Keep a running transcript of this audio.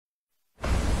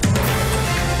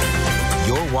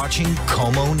watching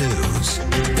KOMO News.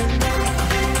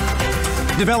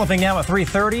 Developing now at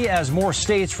 3:30 as more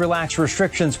states relax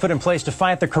restrictions put in place to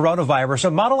fight the coronavirus.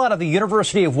 A model out of the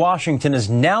University of Washington is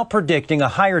now predicting a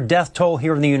higher death toll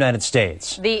here in the United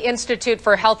States. The Institute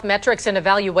for Health Metrics and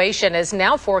Evaluation is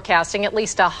now forecasting at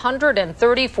least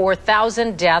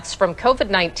 134,000 deaths from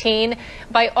COVID-19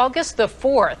 by August the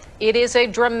 4th. It is a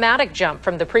dramatic jump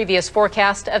from the previous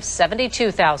forecast of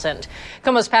 72,000.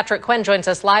 KOMO's Patrick Quinn joins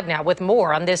us live now with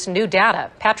more on this new data.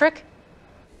 Patrick?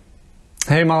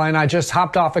 Hey, Molly, and I just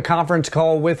hopped off a conference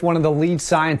call with one of the lead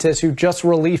scientists who just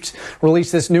released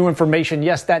this new information.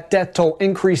 Yes, that death toll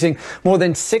increasing more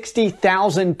than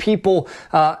 60,000 people.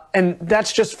 And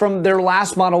that's just from their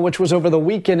last model, which was over the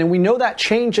weekend. And we know that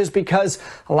changes because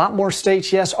a lot more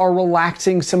states, yes, are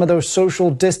relaxing some of those social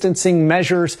distancing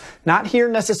measures. Not here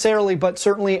necessarily, but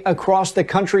certainly across the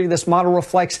country. This model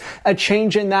reflects a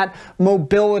change in that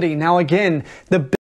mobility. Now, again, the